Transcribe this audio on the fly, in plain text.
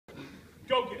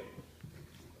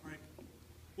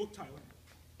look, Tyler,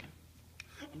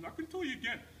 I'm not going to tell you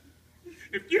again.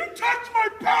 If you touch my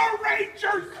Power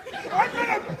Rangers, I'm going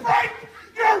to break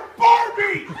your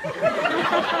Barbie!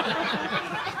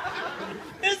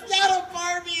 It's not a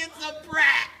Barbie, it's a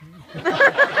brat!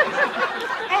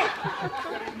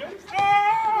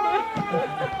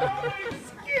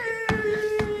 Excuse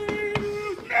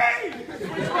me!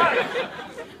 Which way?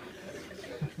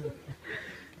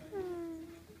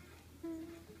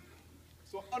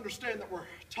 So I understand that we're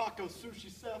taco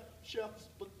sushi chefs,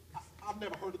 but I've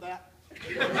never heard of that.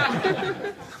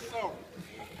 So.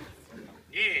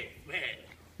 Yeah, well,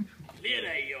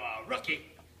 clearly you're a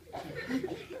rookie.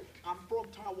 I'm from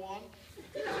Taiwan.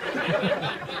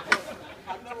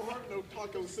 I've never heard of no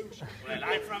taco sushi. Well,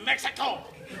 I'm from Mexico.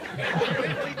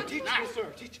 Teach me,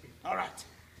 sir, teach me. All right.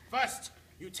 First,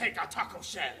 you take a taco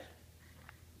shell.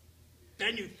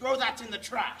 Then you throw that in the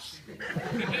trash.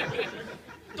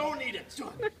 Don't need it.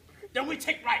 Then we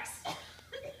take rice.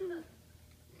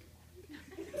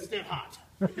 Still hot.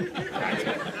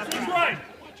 That's right.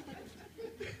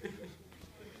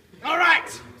 All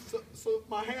right. So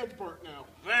my hand's burnt now.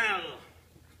 Well,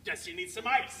 guess you need some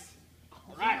ice.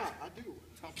 All right. Yeah, I do.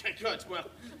 Okay, good. Well,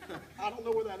 I don't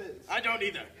know where that is. I don't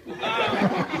either.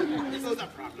 This is a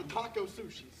problem. The taco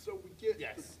sushi. So we get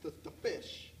Yes. the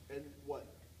fish and what?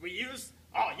 We use,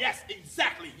 oh yes,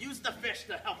 exactly. Use the fish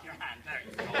to help your hand. There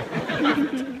you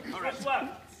go. All right. What's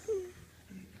left?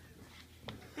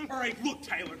 All right, look,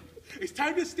 Tyler. It's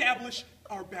time to establish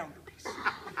our boundaries.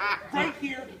 Right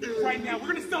here, right now.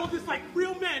 We're going to settle this like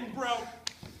real men, bro.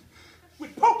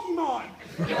 With Pokemon.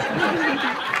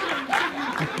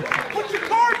 Put your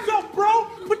cards up, bro.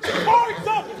 Put your cards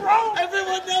up, bro.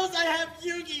 Everyone knows I have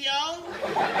Yu-Gi-Oh!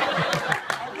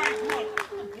 All right, look.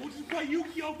 We'll just play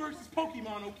Yu-Gi-Oh versus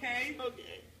Pokemon, okay?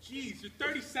 Okay. Jeez, you're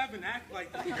 37. Act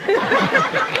like.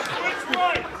 What's wrong?